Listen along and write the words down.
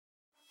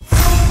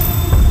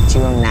Could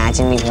you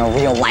imagine meeting a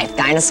real-life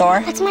dinosaur?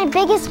 That's my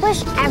biggest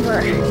wish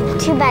ever.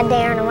 Too bad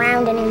they aren't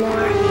around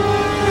anymore.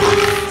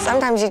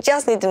 Sometimes you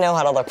just need to know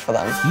how to look for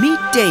them. Meet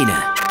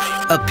Dana,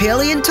 a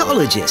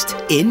paleontologist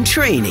in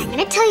training. I'm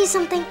gonna tell you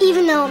something,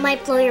 even though it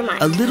might blow your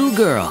mind. A little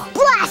girl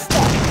Blast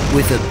it!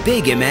 with a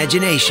big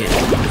imagination.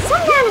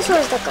 Some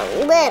dinosaurs look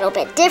a little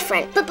bit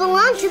different, but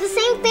belong to the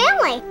same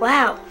family.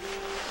 Wow.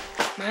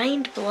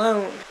 Mind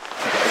blown.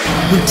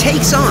 Who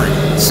takes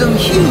on some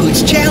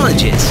huge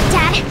challenges.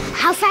 Dad,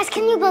 how fast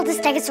can you build a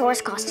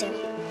Stegosaurus costume?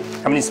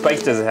 How many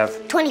spikes does it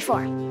have?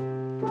 24.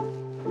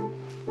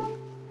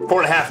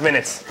 4.5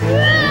 minutes.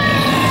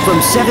 From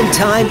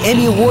 7-time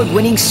Emmy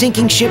Award-winning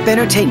Sinking Ship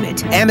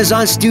Entertainment,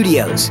 Amazon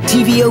Studios,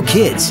 TVO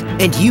Kids,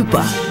 and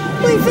Yupa.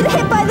 We've been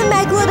hit by the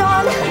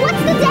Megalodon. What's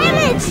the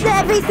damage?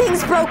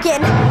 Everything's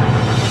broken.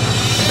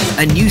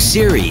 A new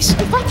series Is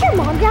that your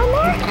mom down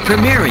there?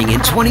 premiering in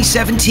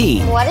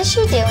 2017. What is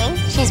she doing?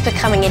 She's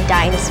becoming a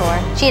dinosaur.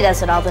 She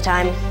does it all the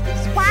time.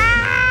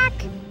 Quack!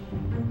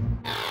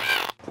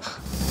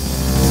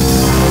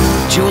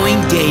 Join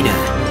Dana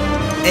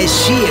as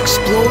she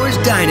explores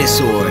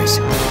dinosaurs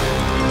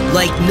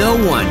like no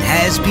one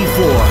has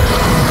before.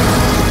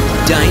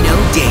 Dino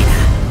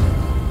Dana.